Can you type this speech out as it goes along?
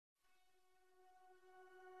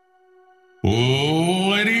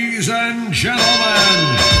Ladies and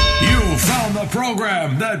gentlemen, you found the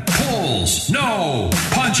program that pulls no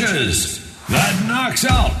punches, that knocks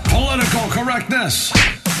out political correctness,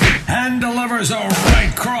 and delivers a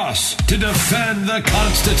right cross to defend the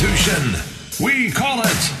Constitution. We call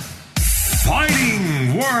it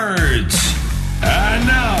Fighting Words. And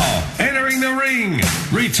now, entering the ring,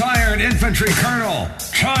 retired infantry colonel,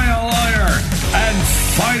 trial lawyer, and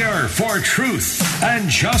fighter for truth and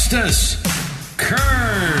justice, Kurt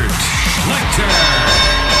Schlichter.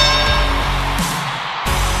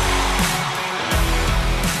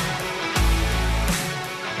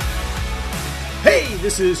 Hey,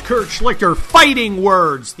 this is Kurt Schlichter, Fighting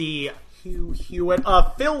Words, the Hugh Hewitt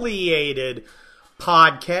affiliated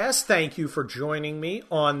podcast. Thank you for joining me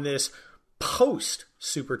on this post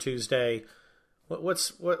Super Tuesday.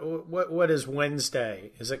 What is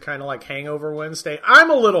Wednesday? Is it kind of like Hangover Wednesday? I'm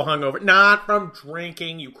a little hungover, not from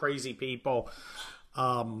drinking, you crazy people.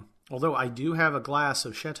 Although I do have a glass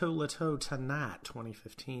of Chateau Latour tonight,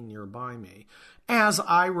 2015, nearby me. As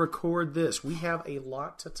I record this, we have a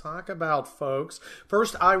lot to talk about, folks.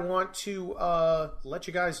 First, I want to let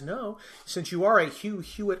you guys know, since you are a Hugh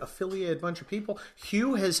Hewitt affiliated bunch of people,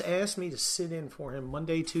 Hugh has asked me to sit in for him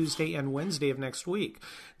Monday, Tuesday, and Wednesday of next week.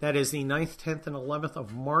 That is the 9th, 10th, and 11th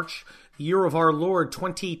of March, year of our Lord,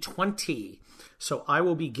 2020. So I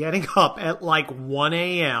will be getting up at like 1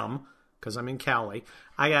 a.m., because I'm in Cali.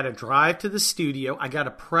 I got to drive to the studio. I got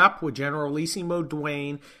to prep with Generalissimo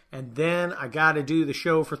Dwayne, and then I got to do the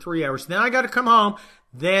show for 3 hours. Then I got to come home.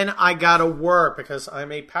 Then I got to work because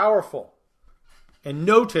I'm a powerful and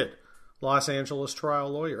noted Los Angeles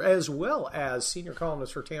trial lawyer, as well as senior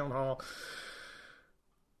columnist for Town Hall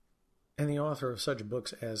and the author of such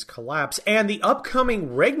books as Collapse and the upcoming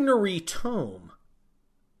Regnery tome,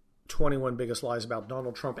 21 Biggest Lies About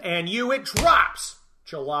Donald Trump and You. It drops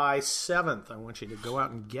July 7th. I want you to go out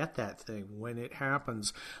and get that thing when it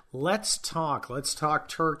happens. Let's talk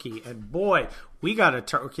turkey. And boy, we got a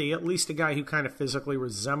turkey, at least a guy who kind of physically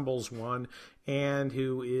resembles one and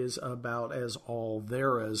who is about as all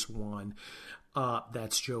there is one.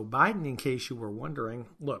 That's Joe Biden, in case you were wondering.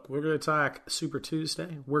 Look, we're going to talk Super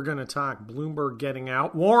Tuesday. We're going to talk Bloomberg getting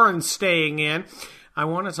out, Warren staying in. I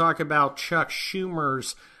want to talk about Chuck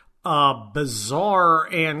Schumer's bizarre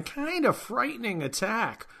and kind of frightening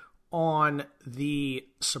attack on the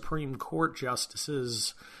Supreme Court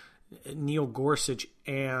justices Neil Gorsuch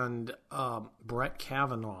and Brett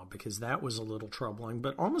Kavanaugh, because that was a little troubling,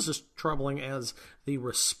 but almost as troubling as the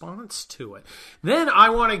response to it. Then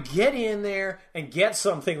I want to get in there and get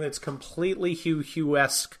something that's completely Hugh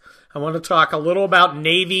Hewitt-esque. I want to talk a little about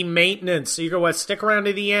Navy maintenance. So you're going to stick around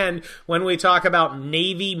to the end when we talk about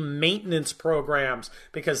Navy maintenance programs,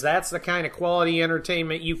 because that's the kind of quality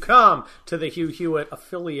entertainment you come to the Hugh Hewitt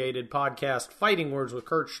affiliated podcast, Fighting Words with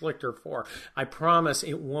Kurt Schlichter, for. I promise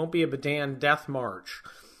it won't be a Bataan death march.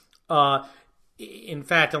 In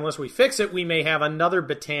fact, unless we fix it, we may have another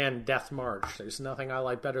Bataan death march. There's nothing I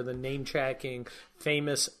like better than name-checking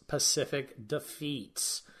famous Pacific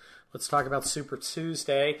defeats. Let's talk about Super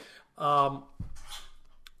Tuesday. I'm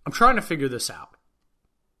trying to figure this out.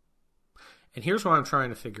 And here's what I'm trying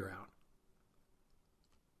to figure out.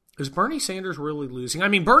 Is Bernie Sanders really losing? I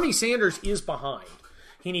mean, Bernie Sanders is behind.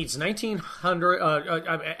 He needs 1,900,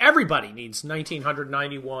 everybody needs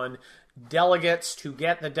 1,991 delegates to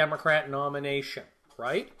get the Democrat nomination,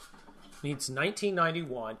 right? Needs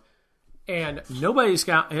 1991. And nobody's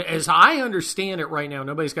got, as I understand it right now,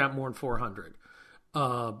 nobody's got more than 400.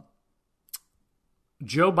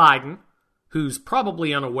 Joe Biden, who's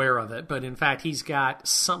probably unaware of it, but in fact he's got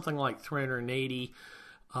something like 380.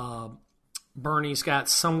 Bernie's got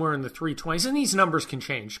somewhere in the 320s, and these numbers can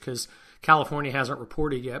change because California hasn't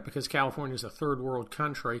reported yet, because California is a third world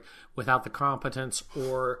country without the competence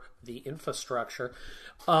or the infrastructure.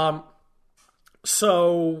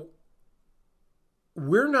 So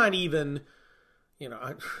we're not even,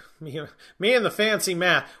 me and the fancy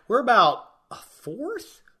math, we're about a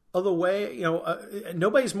fourth of the way,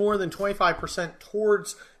 nobody's more than 25%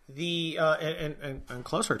 towards the, and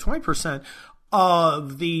closer, 20%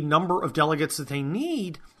 of the number of delegates that they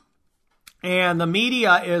need. And the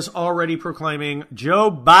media is already proclaiming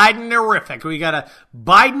Joe Biden terrific. We got a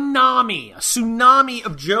Bidenomics, a tsunami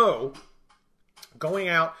of Joe going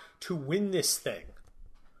out to win this thing.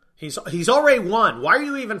 He's already won. Why are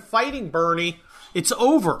you even fighting, Bernie? It's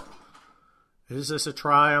over. Is this a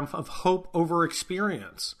triumph of hope over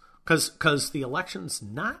experience? Because the election's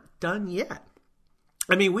not done yet.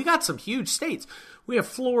 I mean, we got some huge states. We have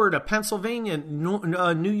Florida, Pennsylvania,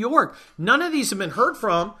 New York. None of these have been heard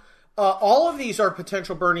from. All of these are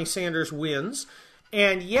potential Bernie Sanders wins.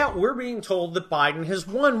 And yet we're being told that Biden has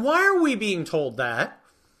won. Why are we being told that?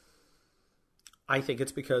 I think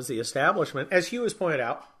it's because the establishment, as Hugh has pointed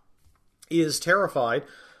out, is terrified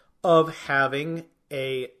of having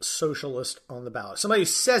a socialist on the ballot. Somebody who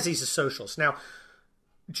says he's a socialist. Now,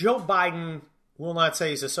 Joe Biden will not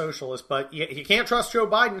say he's a socialist, but you can't trust Joe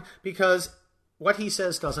Biden because what he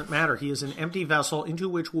says doesn't matter. He is an empty vessel into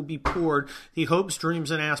which will be poured the hopes, dreams,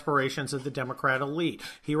 and aspirations of the Democrat elite.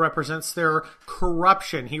 He represents their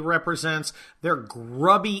corruption. He represents their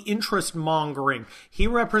grubby interest mongering. He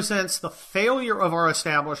represents the failure of our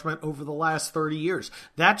establishment over the last 30 years.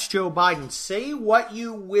 That's Joe Biden. Say what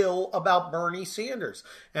you will about Bernie Sanders.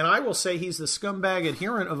 And I will say he's the scumbag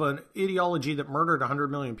adherent of an ideology that murdered 100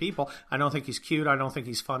 million people. I don't think he's cute. I don't think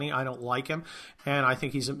he's funny. I don't like him. And I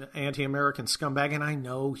think he's an anti-American scumbag. And I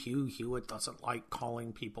know Hugh Hewitt doesn't like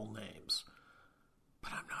calling people names.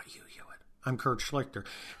 But I'm not Hugh Hewitt. I'm Kurt Schlichter.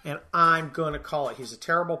 And I'm going to call it. He's a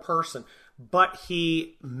terrible person. But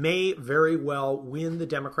he may very well win the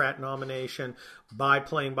Democrat nomination by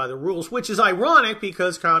playing by the rules, which is ironic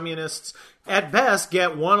because communists at best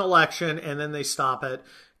get one election and then they stop it.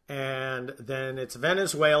 And then it's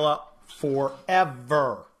Venezuela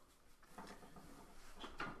forever.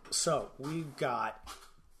 So we've got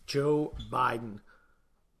Joe Biden,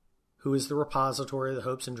 who is the repository of the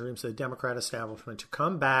hopes and dreams of the Democrat establishment, to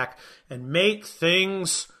come back and make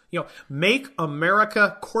things, make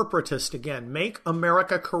America corporatist again, make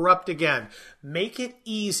America corrupt again, make it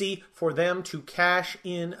easy for them to cash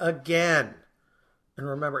in again. And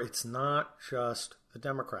remember, it's not just the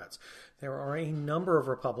Democrats. There are a number of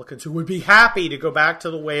Republicans who would be happy to go back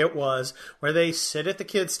to the way it was, where they sit at the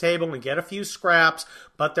kids' table and get a few scraps,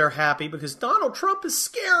 but they're happy because Donald Trump is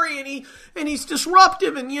scary and he's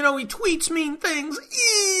disruptive and, he tweets mean things.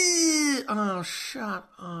 Oh, shut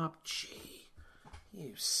up, gee.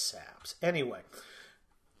 You saps. Anyway,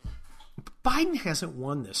 Biden hasn't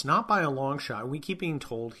won this, not by a long shot. We keep being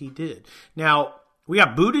told he did. Now, we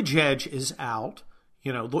got Buttigieg is out,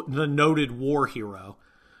 the noted war hero.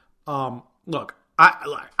 Look,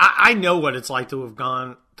 I know what it's like to have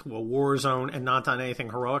gone to a war zone and not done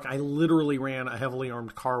anything heroic. I literally ran a heavily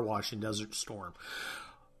armed car wash in Desert Storm.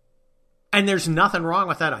 And there's nothing wrong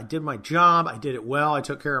with that. I did my job. I did it well. I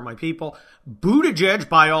took care of my people. Buttigieg,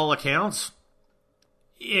 by all accounts,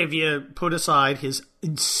 if you put aside his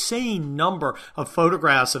insane number of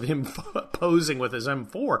photographs of him posing with his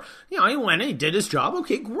M4, he went and he did his job.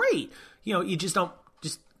 Okay, great. You just don't,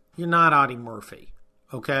 you're not Audie Murphy.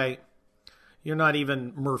 Okay? You're not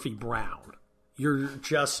even Murphy Brown. You're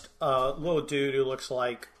just a little dude who looks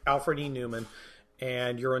like Alfred E. Newman,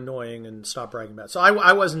 and you're annoying, and stop bragging about it. So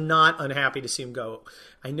I was not unhappy to see him go.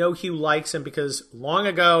 I know Hugh likes him because long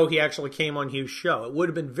ago he actually came on Hugh's show. It would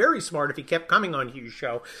have been very smart if he kept coming on Hugh's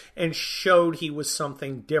show and showed he was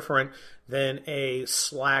something different than a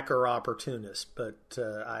slacker opportunist. But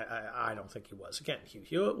I don't think he was. Again, Hugh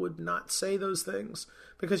Hewitt would not say those things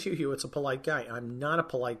because Hugh Hewitt's a polite guy. I'm not a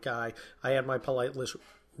polite guy. I had my polite list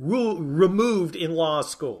removed in law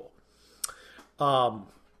school.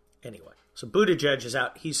 Anyway, so Buttigieg is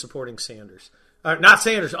out. He's supporting Sanders. Not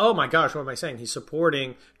Sanders. Oh my gosh, what am I saying? He's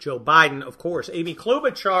supporting Joe Biden, of course. Amy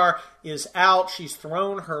Klobuchar is out. She's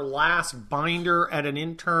thrown her last binder at an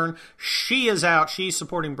intern. She is out. She's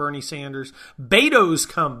supporting Bernie Sanders. Beto's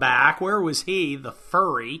come back. Where was he? The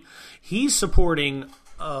furry. He's supporting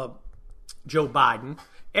Joe Biden.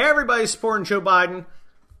 Everybody's supporting Joe Biden.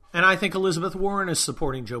 And I think Elizabeth Warren is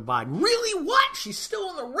supporting Joe Biden. Really? What? She's still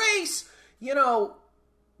in the race?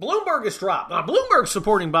 Bloomberg is dropped. Now, Bloomberg's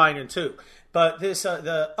supporting Biden, too. But this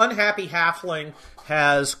the unhappy halfling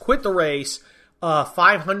has quit the race.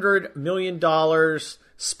 $500 million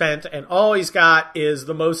spent, and all he's got is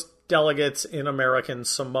the most delegates in American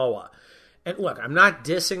Samoa. And look, I'm not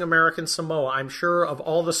dissing American Samoa. I'm sure of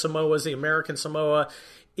all the Samoas, the American Samoa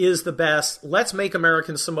is the best. Let's make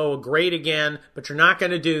American Samoa great again, but you're not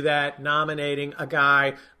going to do that nominating a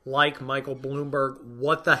guy like Michael Bloomberg.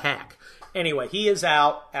 What the heck? Anyway, he is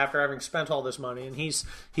out after having spent all this money, and he's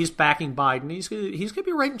backing Biden. He's going to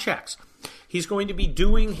be writing checks. He's going to be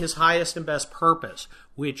doing his highest and best purpose,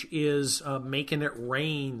 which is making it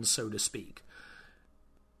rain, so to speak.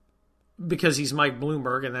 Because he's Mike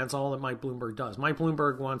Bloomberg, and that's all that Mike Bloomberg does. Mike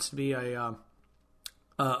Bloomberg wants to be a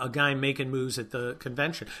guy making moves at the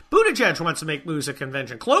convention. Buttigieg wants to make moves at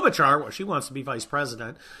convention. Klobuchar, well, she wants to be vice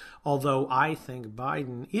president. Although I think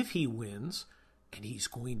Biden, if he wins, and he's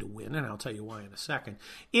going to win, and I'll tell you why in a second,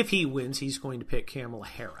 if he wins, he's going to pick Kamala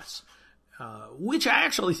Harris, which I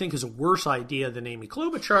actually think is a worse idea than Amy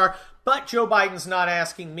Klobuchar, but Joe Biden's not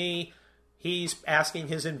asking me. He's asking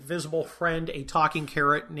his invisible friend, a talking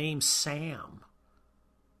carrot named Sam.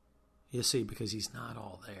 You see, because he's not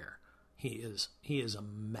all there. He is a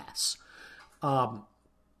mess. And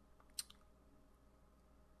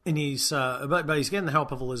he's but he's getting the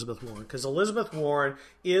help of Elizabeth Warren, because Elizabeth Warren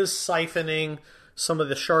is siphoning some of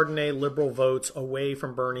the Chardonnay liberal votes away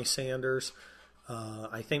from Bernie Sanders.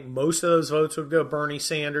 I think most of those votes would go Bernie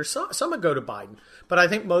Sanders. Some would go to Biden, but I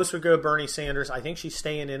think most would go Bernie Sanders. I think she's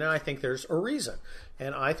staying in, and I think there's a reason.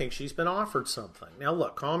 And I think she's been offered something. Now,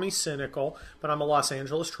 look, call me cynical, but I'm a Los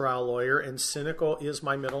Angeles trial lawyer, and cynical is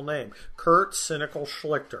my middle name. Kurt Cynical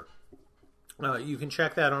Schlichter. You can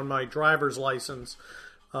check that on my driver's license,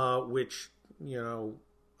 which,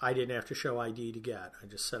 I didn't have to show ID to get. I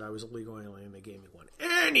just said I was a legal alien, and they gave me one.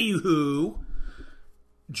 Anywho,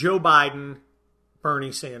 Joe Biden,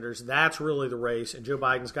 Bernie Sanders, that's really the race, and Joe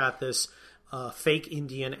Biden's got this fake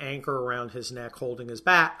Indian anchor around his neck holding him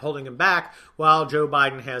back, while Joe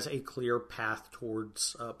Biden has a clear path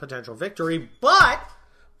towards potential victory. But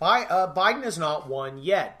Biden has not won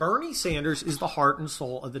yet. Bernie Sanders is the heart and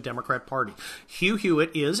soul of the Democrat Party. Hugh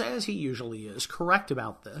Hewitt is, as he usually is, correct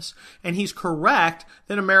about this, and he's correct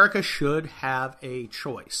that America should have a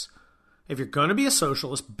choice. If you're going to be a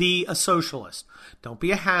socialist, be a socialist. Don't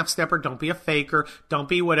be a half-stepper. Don't be a faker. Don't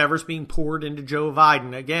be whatever's being poured into Joe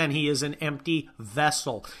Biden. Again, he is an empty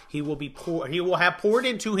vessel. He will have poured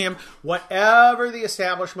into him whatever the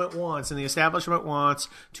establishment wants, and the establishment wants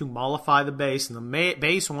to mollify the base, and the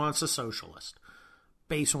base wants a socialist.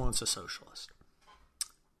 Base wants a socialist.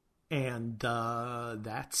 And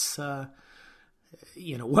that's, one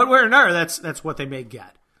way or another, that's what they may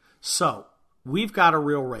get. So, we've got a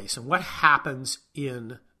real race. And what happens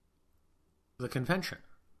in the convention?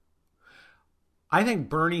 I think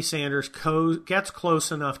Bernie Sanders gets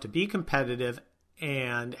close enough to be competitive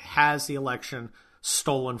and has the election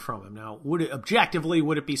stolen from him. Now, would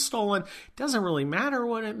it be stolen? It doesn't really matter.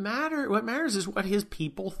 What matters is what his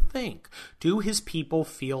people think. Do his people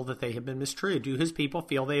feel that they have been mistreated? Do his people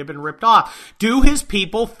feel they have been ripped off? Do his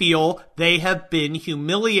people feel they have been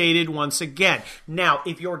humiliated once again? Now,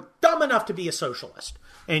 if you're dumb enough to be a socialist,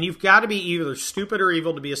 and you've got to be either stupid or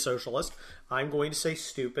evil to be a socialist, I'm going to say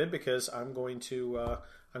stupid, because I'm going to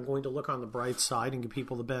look on the bright side and give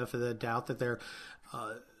people the benefit of the doubt that they're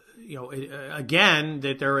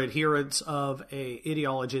that they're adherents of a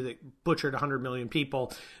ideology that butchered 100 million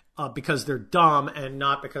people because they're dumb, and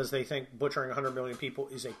not because they think butchering 100 million people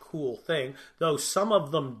is a cool thing. Though some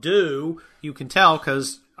of them do. You can tell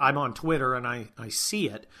because I'm on Twitter and I see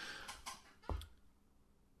it.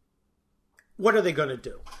 What are they going to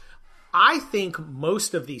do? I think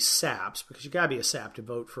most of these saps, because you got to be a sap to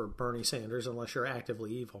vote for Bernie Sanders unless you're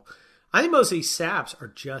actively evil, I think most of these saps are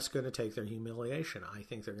just going to take their humiliation. I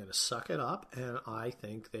think they're going to suck it up, and I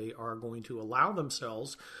think they are going to allow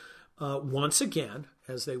themselves, once again,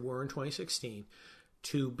 as they were in 2016,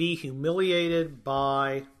 to be humiliated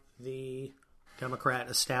by the Democrat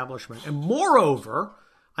establishment. And moreover,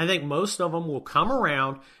 I think most of them will come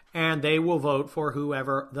around and they will vote for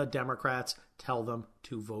whoever the Democrats tell them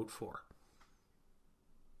to vote for.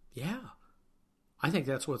 Yeah. I think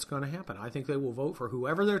that's what's going to happen. I think they will vote for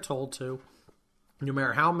whoever they're told to, no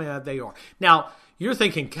matter how mad they are. Now, you're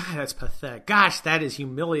thinking, God, that's pathetic. Gosh, that is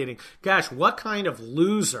humiliating. Gosh, what kind of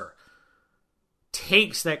loser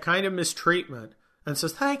takes that kind of mistreatment and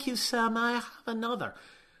says, thank you, Sam, I have another?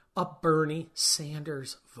 A Bernie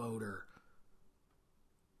Sanders voter.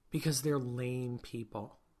 Because they're lame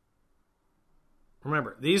people.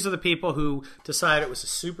 Remember, these are the people who decided it was a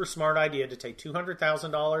super smart idea to take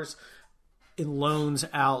 $200,000 in loans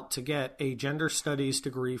out to get a gender studies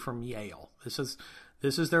degree from Yale. This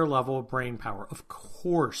is their level of brain power. Of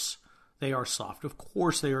course they are soft. Of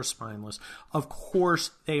course they are spineless. Of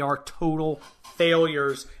course they are total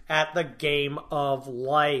failures at the game of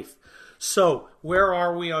life. So where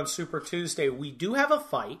are we on Super Tuesday? We do have a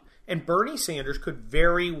fight, and Bernie Sanders could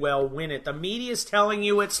very well win it. The media is telling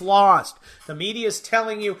you it's lost. The media is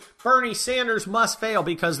telling you Bernie Sanders must fail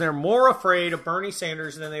because they're more afraid of Bernie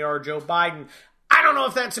Sanders than they are Joe Biden. I don't know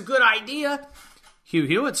if that's a good idea. Hugh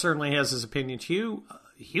Hewitt certainly has his opinion. Hugh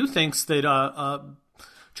thinks that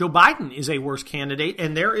Joe Biden is a worse candidate,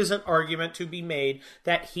 and there is an argument to be made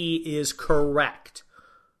that he is correct.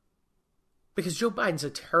 Because Joe Biden's a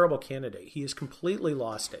terrible candidate. He has completely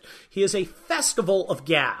lost it. He is a festival of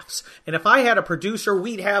gaffes. And if I had a producer,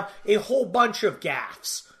 we'd have a whole bunch of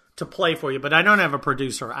gaffes to play for you. But I don't have a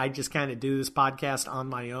producer. I just kind of do this podcast on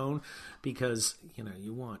my own because,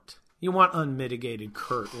 you want unmitigated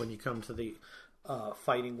Kurt when you come to the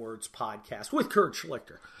Fighting Words podcast with Kurt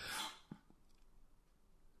Schlichter.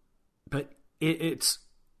 But it's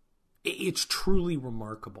truly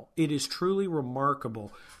remarkable. It is truly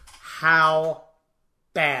remarkable how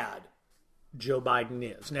bad Joe Biden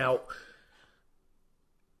is. Now,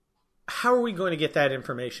 how are we going to get that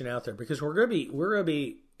information out there? Because we're going to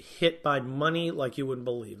be hit by money like you wouldn't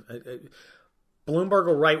believe. Bloomberg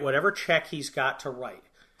will write whatever check he's got to write.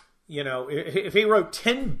 You know, if he wrote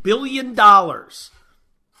 $10 billion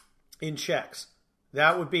in checks,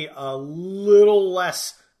 that would be a little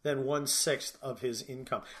less than 1/6 of his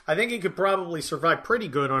income. I think he could probably survive pretty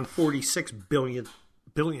good on $46 billion.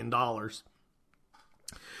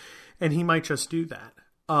 And he might just do that.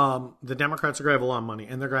 The Democrats are going to have a lot of money,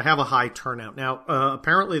 and they're going to have a high turnout. Now,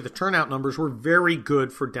 apparently the turnout numbers were very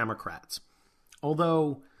good for Democrats.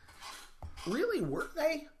 Although, really, were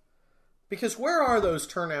they? Because where are those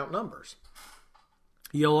turnout numbers?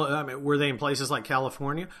 Were they in places like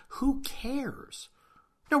California? Who cares?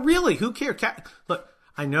 No, really, who cares? Look,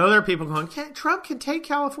 I know there are people going, Trump can take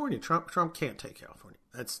California. Trump can't take California.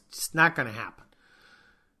 That's just not going to happen.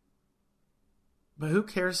 But who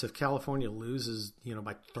cares if California loses,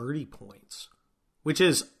 by 30 points, which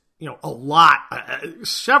is, a lot,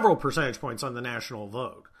 several percentage points on the national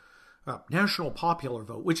vote, national popular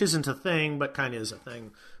vote, which isn't a thing, but kind of is a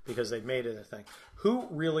thing because they've made it a thing. Who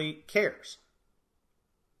really cares?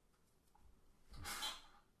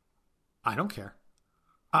 I don't care.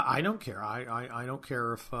 I don't care. I don't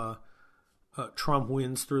care if Trump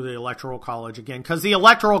wins through the Electoral College again, because the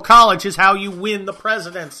Electoral College is how you win the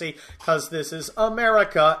presidency, because this is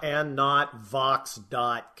America and not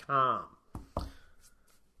Vox.com.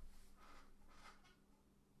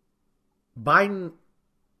 Biden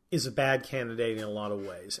is a bad candidate in a lot of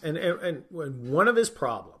ways. And one of his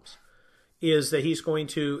problems is that he's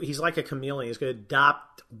like a chameleon. He's going to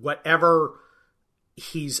adopt whatever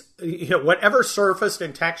whatever surface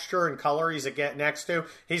and texture and color he's next to,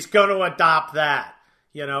 he's going to adopt that.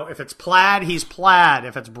 If it's plaid, he's plaid.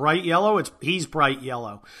 If it's bright yellow, he's bright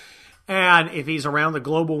yellow. And if he's around the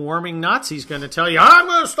global warming nuts, he's going to tell you, I'm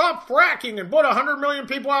going to stop fracking and put 100 million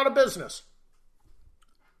people out of business.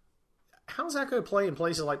 How's that going to play in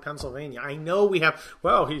places like Pennsylvania? I know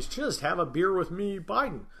he's just have a beer with me,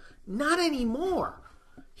 Biden. Not anymore.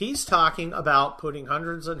 He's talking about putting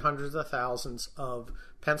hundreds and hundreds of thousands of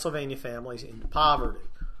Pennsylvania families into poverty.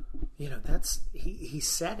 He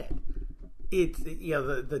said it.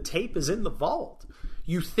 The tape is in the vault.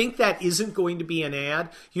 You think that isn't going to be an ad?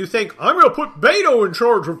 You think, I'm going to put Beto in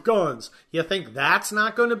charge of guns. You think that's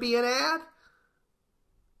not going to be an ad?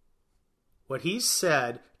 What he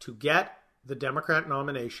said to get the Democrat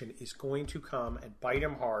nomination is going to come and bite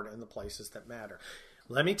him hard in the places that matter.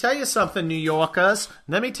 Let me tell you something, New Yorkers.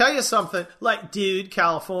 Let me tell you something. Dude,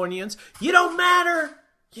 Californians, you don't matter.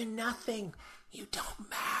 You're nothing. You don't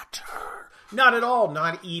matter. Not at all.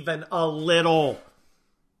 Not even a little.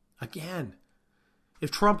 Again,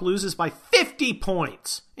 if Trump loses by 50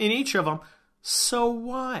 points in each of them, so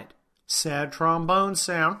what? Sad trombone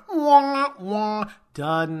sound. Wah, wah.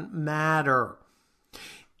 Doesn't matter.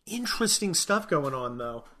 Interesting stuff going on,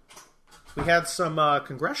 though. We had some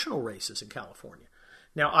congressional races in California.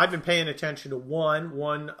 Now, I've been paying attention to one.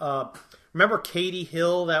 Remember Katie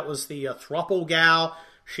Hill? That was the thruple gal.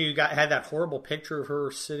 She had that horrible picture of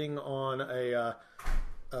her sitting on a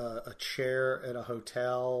chair at a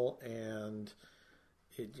hotel, and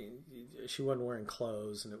she wasn't wearing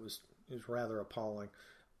clothes, and it was rather appalling.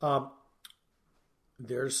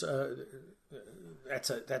 That's a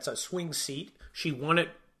swing seat. She won it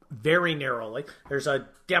very narrowly. There's a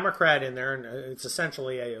Democrat in there, and it's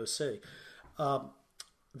essentially AOC.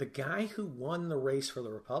 The guy who won the race for the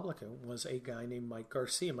Republican was a guy named Mike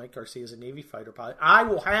Garcia. Mike Garcia is a Navy fighter pilot. I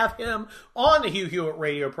will have him on the Hugh Hewitt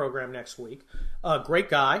radio program next week. Great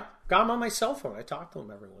guy. Got him on my cell phone. I talk to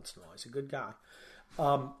him every once in a while. He's a good guy.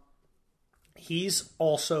 He's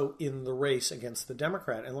also in the race against the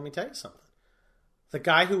Democrat. And let me tell you something. The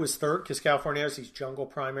guy who was third, because California has these jungle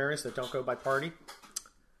primaries that don't go by party,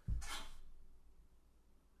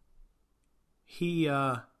 he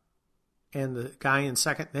and the guy in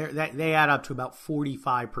second, they add up to about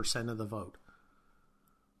 45% of the vote,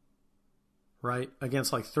 right?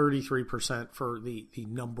 Against 33% for the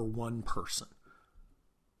number one person,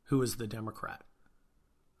 who is the Democrat.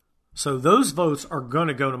 So those votes are going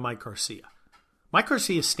to go to Mike Garcia. Mike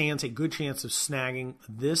Garcia stands a good chance of snagging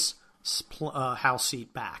this House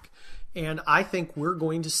seat back. And I think we're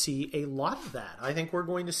going to see a lot of that. I think we're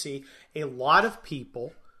going to see a lot of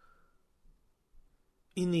people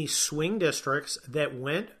in these swing districts that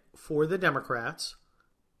went for the Democrats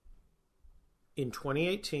in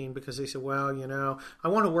 2018 because they said, well, I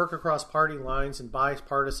want to work across party lines and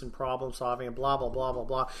bipartisan problem solving and blah, blah, blah, blah,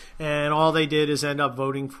 blah. And all they did is end up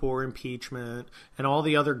voting for impeachment and all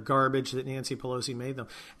the other garbage that Nancy Pelosi made them.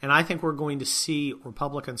 And I think we're going to see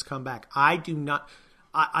Republicans come back. I think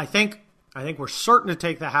we're certain to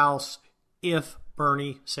take the House if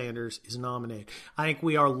Bernie Sanders is nominated. I think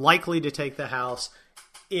we are likely to take the House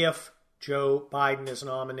if Joe Biden is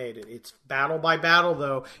nominated. It's battle by battle,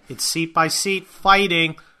 though. It's seat by seat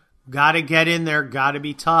fighting. Got to get in there. Got to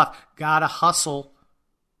be tough. Got to hustle.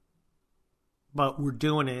 But we're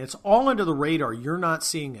doing it. It's all under the radar. You're not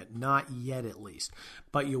seeing it. Not yet, at least.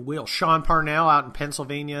 But you will. Sean Parnell out in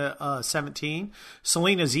Pennsylvania, 17.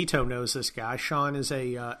 Selena Zito knows this guy. Sean is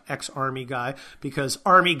a ex-Army guy because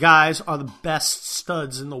Army guys are the best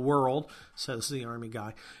studs in the world, says the Army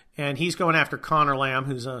guy. And he's going after Connor Lamb,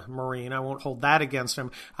 who's a Marine. I won't hold that against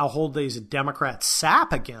him. I'll hold these Democrat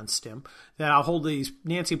sap against him. Then I'll hold these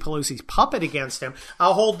Nancy Pelosi's puppet against him.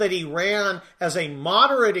 I'll hold that he ran as a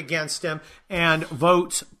moderate against him and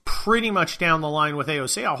votes pretty much down the line with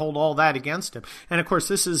AOC. I'll hold all that against him. And, of course,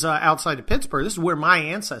 this is outside of Pittsburgh. This is where my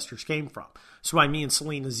ancestors came from. That's why me and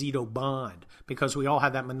Selena Zito bond, because we all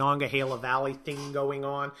had that Monongahela Valley thing going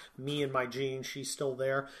on. Me and my genes, she's still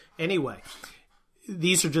there. Anyway,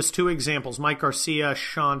 these are just two examples, Mike Garcia,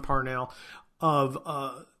 Sean Parnell, of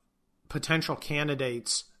potential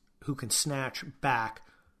candidates who can snatch back,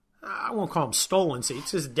 I won't call them stolen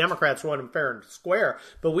seats, because the Democrats want them fair and square,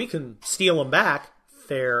 but we can steal them back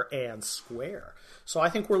fair and square. So I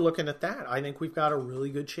think we're looking at that. I think we've got a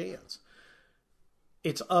really good chance.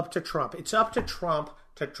 It's up to Trump. It's up to Trump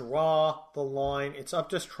to draw the line. It's up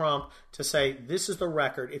to Trump to say, this is the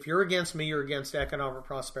record. If you're against me, you're against economic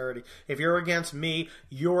prosperity. If you're against me,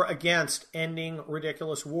 you're against ending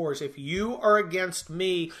ridiculous wars. If you are against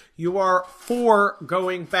me, you are for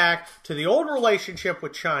going back to the old relationship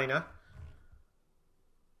with China,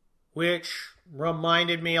 which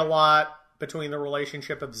reminded me a lot between the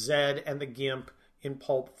relationship of Zed and the Gimp in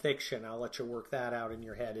Pulp Fiction. I'll let you work that out in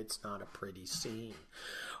your head. It's not a pretty scene.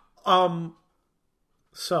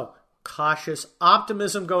 So, cautious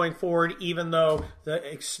optimism going forward, even though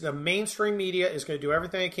the mainstream media is going to do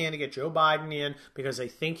everything they can to get Joe Biden in because they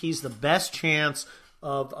think he's the best chance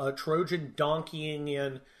of Trojan donkeying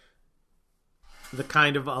in the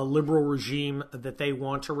kind of liberal regime that they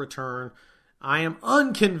want to return. I am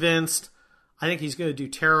unconvinced. I think he's going to do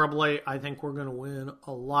terribly. I think we're going to win.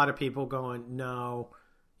 A lot of people going, no,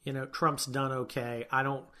 Trump's done okay.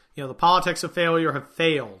 The politics of failure have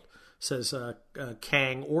failed, says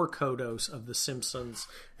Kang or Kodos of The Simpsons.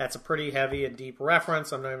 That's a pretty heavy and deep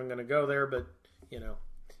reference. I'm not even going to go there, but,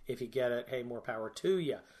 if you get it, hey, more power to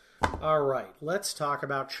you. All right, let's talk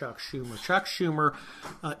about Chuck Schumer. Chuck Schumer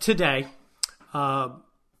today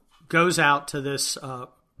goes out to this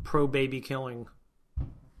pro-baby killing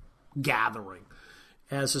gathering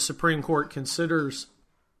as the Supreme Court considers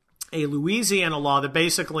a Louisiana law that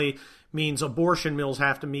basically means abortion mills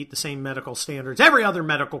have to meet the same medical standards every other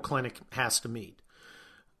medical clinic has to meet.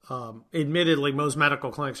 Admittedly, most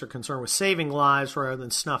medical clinics are concerned with saving lives rather than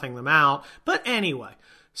snuffing them out. But anyway,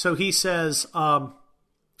 so he says,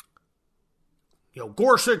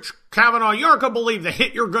 Gorsuch, Kavanaugh, you aren't going to believe the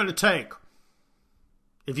hit you're going to take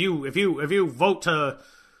if you vote to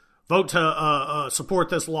support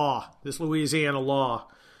this law, this Louisiana law.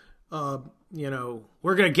 We're going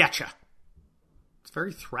to get you. It's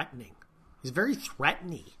very threatening. He's very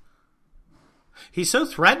threatening. He's so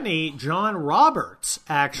threatening, John Roberts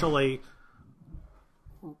actually,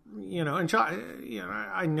 and John,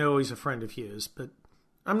 I know he's a friend of his, but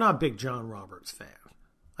I'm not a big John Roberts fan.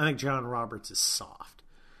 I think John Roberts is soft.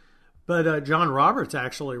 But John Roberts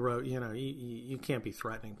actually wrote, you can't be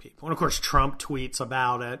threatening people. And, of course, Trump tweets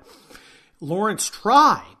about it. Lawrence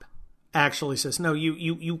Tribe actually says, no,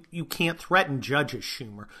 you can't threaten judges,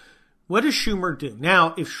 Schumer. What does Schumer do?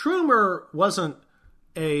 Now, if Schumer wasn't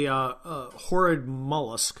a horrid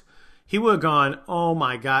mollusk, he would have gone, oh,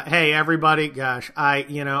 my God. Hey, everybody, gosh, I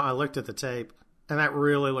looked at the tape. And that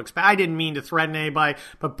really looks bad. I didn't mean to threaten anybody,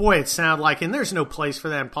 but boy, it sounded like, and there's no place for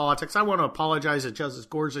that in politics. I want to apologize to Justice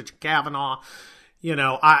Gorsuch and Kavanaugh. I'm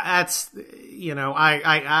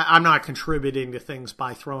not contributing to things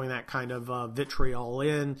by throwing that kind of vitriol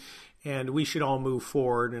in, and we should all move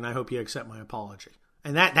forward, and I hope you accept my apology.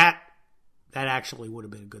 And that actually would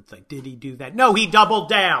have been a good thing. Did he do that? No, he doubled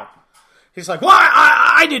down. He's like, well,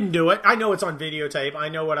 I didn't do it. I know it's on videotape. I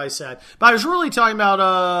know what I said. But I was really talking about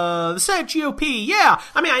the Senate GOP. Yeah.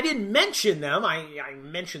 I mean, I didn't mention them. I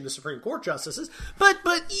mentioned the Supreme Court justices. But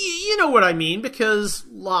you know what I mean, because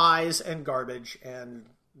lies and garbage, and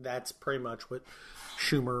that's pretty much what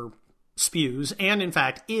Schumer spews, and in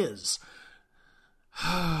fact is.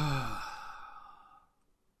 I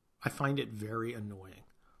find it very annoying.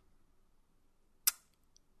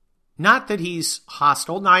 Not that he's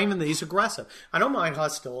hostile, not even that he's aggressive. I don't mind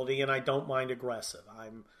hostility and I don't mind aggressive.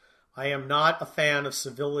 I am not a fan of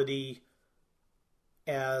civility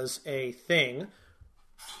as a thing,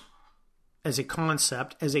 as a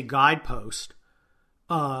concept, as a guidepost,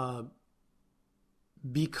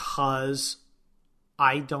 because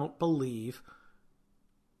I don't believe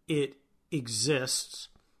it exists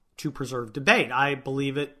to preserve debate. I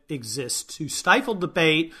believe it exists to stifle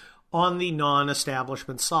debate on the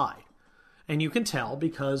non-establishment side. And you can tell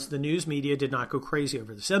because the news media did not go crazy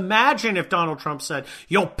over this. Imagine if Donald Trump said,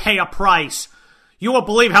 "You'll pay a price. You won't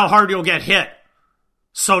believe how hard you'll get hit."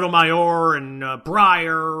 Sotomayor and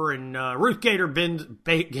Breyer and Ruth Gator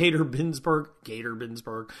Binsberg,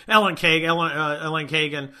 Ellen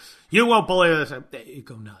Kagan. You won't believe this. You'd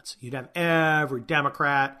go nuts. You'd have every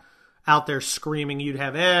Democrat out there screaming. You'd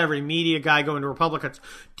have every media guy going to Republicans.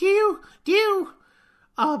 Do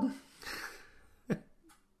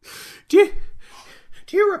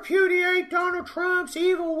you repudiate Donald Trump's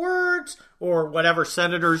evil words? Or whatever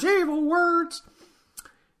senator's evil words?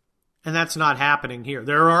 And that's not happening here.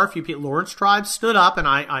 There are a few people. Lawrence Tribe stood up, and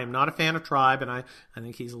I am not a fan of Tribe, and I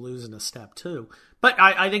think he's losing a step too. But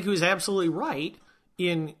I think he was absolutely right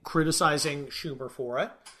in criticizing Schumer for it.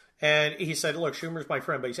 And he said, look, Schumer's my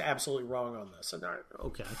friend, but he's absolutely wrong on this. And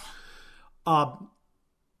okay. But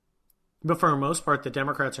for the most part, the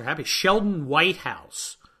Democrats are happy. Sheldon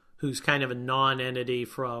Whitehouse, who's kind of a non-entity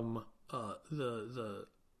from the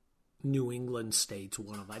New England states,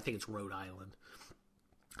 one of them, I think it's Rhode Island.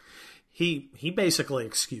 He basically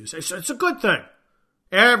excused it. It's a good thing.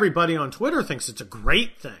 Everybody on Twitter thinks it's a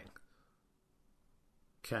great thing.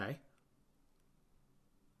 Okay.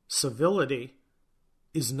 Civility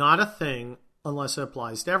is not a thing unless it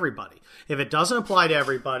applies to everybody. If it doesn't apply to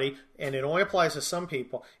everybody, and it only applies to some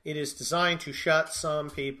people, it is designed to shut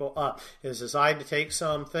some people up. It is designed to take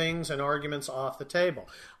some things and arguments off the table.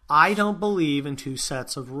 I don't believe in two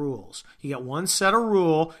sets of rules. You get one set of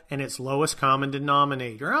rule and its lowest common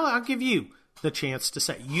denominator. I'll give you the chance to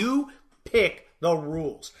say. You pick the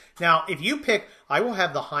rules. Now, if you pick, I will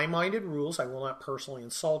have the high-minded rules. I will not personally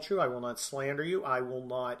insult you. I will not slander you. I will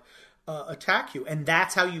not attack you. And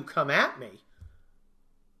that's how you come at me.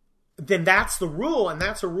 Then that's the rule, and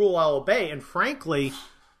that's a rule I'll obey. And frankly,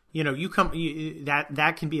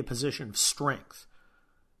 that can be a position of strength.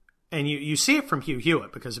 And you see it from Hugh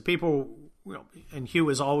Hewitt, because the people, and Hugh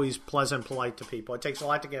is always pleasant, polite to people. It takes a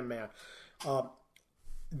lot to get him mad.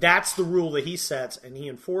 That's the rule that he sets, and he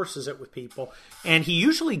enforces it with people, and he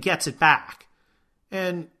usually gets it back.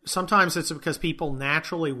 And sometimes it's because people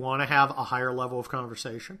naturally want to have a higher level of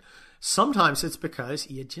conversation. Sometimes it's because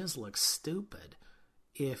you just look stupid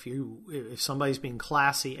if somebody's being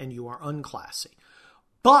classy and you are unclassy.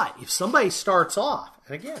 But if somebody starts off,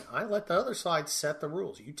 and again, I let the other side set the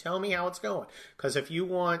rules. You tell me how it's going. Because if you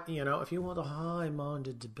want a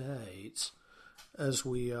high-minded debate as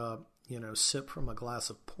we, sip from a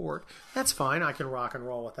glass of port, that's fine. I can rock and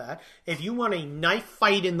roll with that. If you want a knife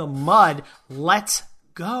fight in the mud, let's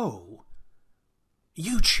go.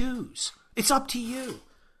 You choose. It's up to you.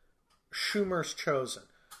 Schumer's chosen.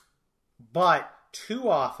 But too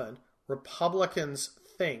often, Republicans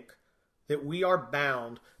think that we are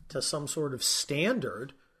bound to some sort of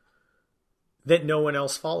standard that no one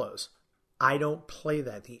else follows. I don't play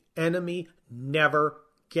that. The enemy never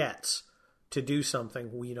gets to do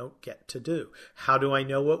something we don't get to do. How do I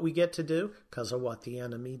know what we get to do? Because of what the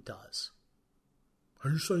enemy does.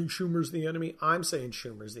 Are you saying Schumer's the enemy? I'm saying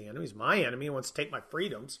Schumer's the enemy. He's my enemy. He wants to take my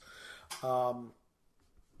freedoms. And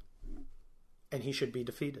he should be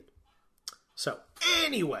defeated. So,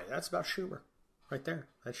 anyway, that's about Schumer. Right there.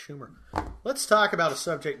 That's Schumer. Let's talk about a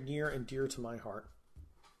subject near and dear to my heart.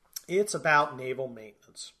 It's about naval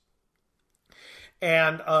maintenance.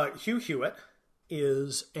 And Hugh Hewitt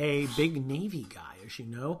is a big Navy guy, as you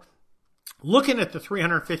know. Looking at the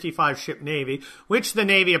 355-ship Navy, which the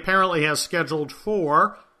Navy apparently has scheduled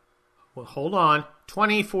for,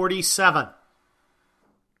 2047.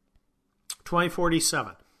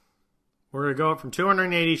 2047. We're going to go up from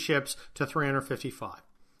 280 ships to 355.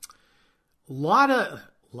 Lot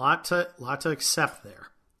to accept there.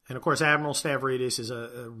 And of course, Admiral Stavridis is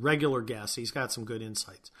a regular guest. He's got some good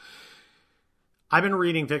insights. I've been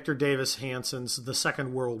reading Victor Davis Hanson's The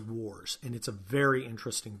Second World Wars, and it's a very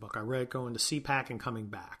interesting book. I read it going to CPAC and coming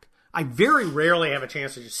back. I very rarely have a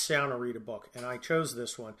chance to just sit down and read a book, and I chose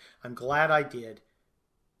this one. I'm glad I did.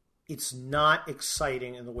 it's not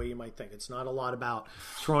exciting in the way you might think. It's not a lot about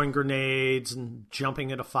throwing grenades and jumping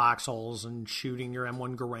into foxholes and shooting your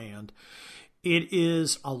M1 Garand.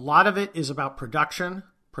 A lot of it is about production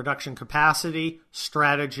capacity,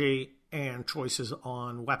 strategy, and choices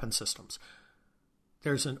on weapon systems.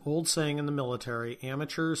 There's an old saying in the military,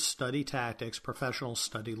 amateurs study tactics, professionals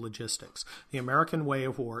study logistics. The American way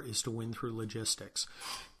of war is to win through logistics.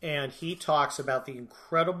 And he talks about the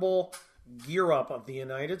incredible gear up of the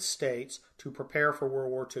United States to prepare for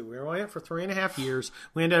World War II. We were in it for 3.5 years.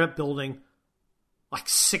 We ended up building like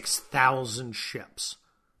 6,000 ships,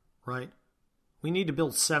 right? We need to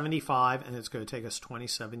build 75, and it's going to take us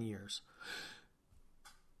 27 years.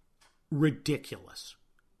 Ridiculous.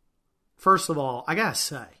 First of all, I gotta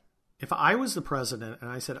say, if I was the president and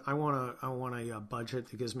I said I want a budget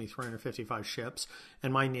that gives me 355 ships,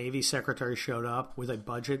 and my Navy secretary showed up with a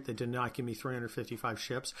budget that did not give me 355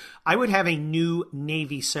 ships, I would have a new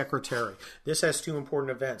Navy secretary. This has two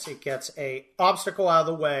important events. It gets an obstacle out of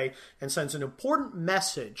the way and sends an important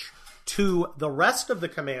message to the rest of the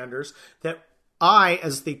commanders that I,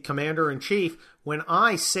 as the commander-in-chief, when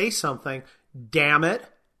I say something, damn it,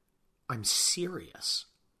 I'm serious.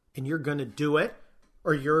 And you're going to do it,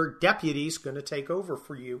 or your deputy's going to take over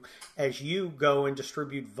for you as you go and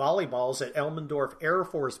distribute volleyballs at Elmendorf Air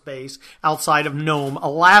Force Base outside of Nome,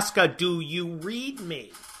 Alaska. Do you read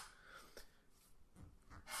me?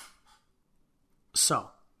 So,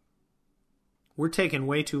 we're taking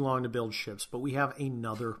way too long to build ships, but we have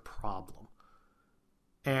another problem.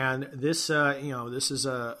 And this, this is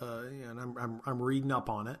I'm reading up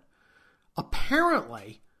on it.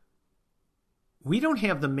 Apparently, we don't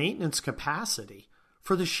have the maintenance capacity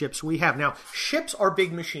for the ships we have. Now, ships are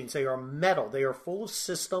big machines. They are metal. They are full of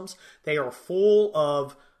systems. They are full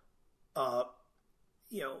of,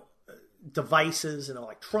 devices and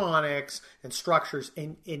electronics and structures.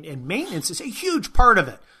 And maintenance is a huge part of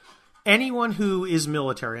it. Anyone who is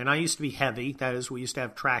military, and I used to be heavy, that is, we used to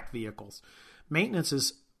have tracked vehicles. Maintenance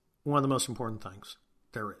is one of the most important things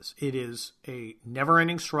there is. It is a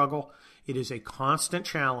never-ending struggle. It is a constant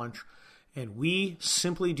challenge. And we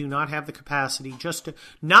simply do not have the capacity just to,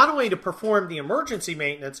 not only to perform the emergency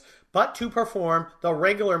maintenance, but to perform the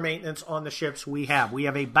regular maintenance on the ships we have. We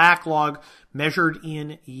have a backlog measured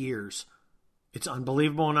in years. It's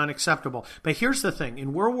unbelievable and unacceptable. But here's the thing.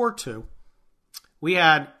 In World War II, we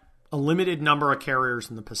had a limited number of carriers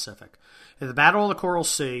in the Pacific. At the Battle of the Coral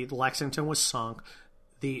Sea, the Lexington was sunk.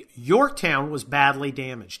 The Yorktown was badly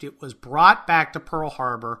damaged. It was brought back to Pearl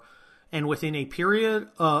Harbor, and within a period,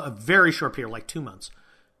 a very short period, like 2 months,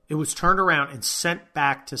 it was turned around and sent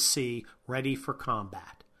back to sea, ready for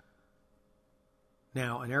combat.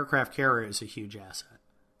 Now, an aircraft carrier is a huge asset.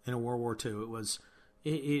 In World War II,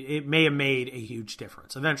 it may have made a huge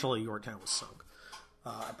difference. Eventually, Yorktown was sunk.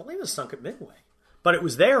 I believe it was sunk at Midway, but it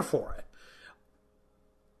was there for it.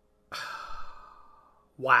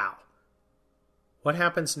 Wow. What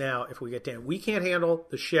happens now if we get damaged? We can't handle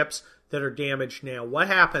the ships that are damaged now. What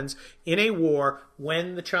happens in a war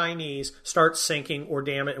when the Chinese start sinking or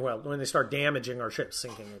when they start damaging our ships?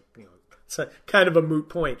 Sinking, it's a kind of a moot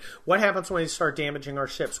point. What happens when they start damaging our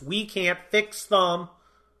ships? We can't fix them.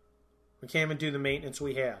 We can't even do the maintenance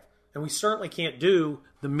we have. And we certainly can't do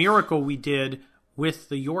the miracle we did with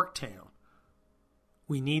the Yorktown.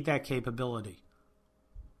 We need that capability.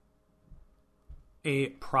 A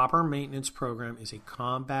proper maintenance program is a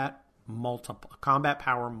combat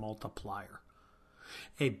power multiplier.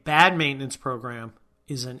 A bad maintenance program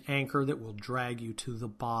is an anchor that will drag you to the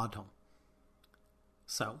bottom.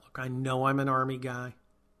 So, look, I know I'm an Army guy.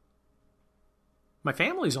 My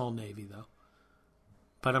family's all Navy, though.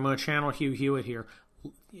 But I'm going to channel Hugh Hewitt here.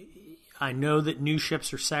 I know that new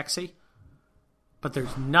ships are sexy, but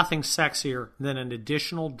there's nothing sexier than an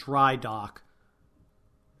additional dry dock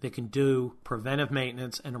that can do preventive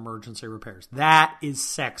maintenance and emergency repairs. That is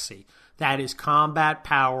sexy. That is combat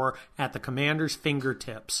power at the commander's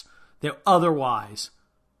fingertips that otherwise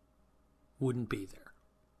wouldn't be there.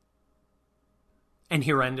 And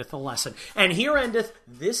here endeth the lesson. And here endeth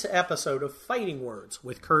this episode of Fighting Words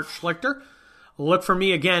with Kurt Schlichter. Look for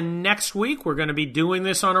me again next week. We're going to be doing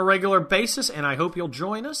this on a regular basis, and I hope you'll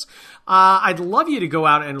join us. I'd love you to go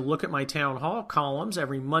out and look at my town hall columns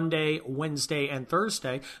every Monday, Wednesday, and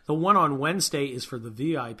Thursday. The one on Wednesday is for the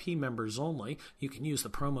VIP members only. You can use the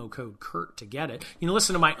promo code KURT to get it. You can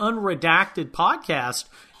listen to my unredacted podcast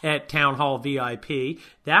at Town Hall VIP.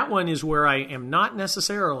 That one is where I am not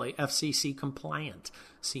necessarily FCC compliant.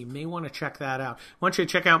 So you may want to check that out. I want you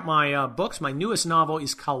to check out my books. My newest novel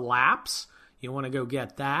is Collapse. You want to go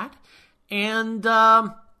get that. And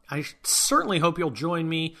I certainly hope you'll join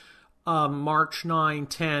me March 9,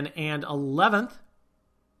 10, and 11th,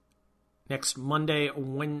 next Monday,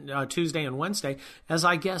 Tuesday, and Wednesday, as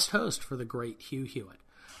I guest host for the great Hugh Hewitt.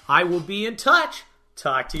 I will be in touch.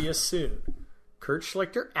 Talk to you soon. Kurt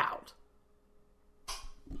Schlichter out.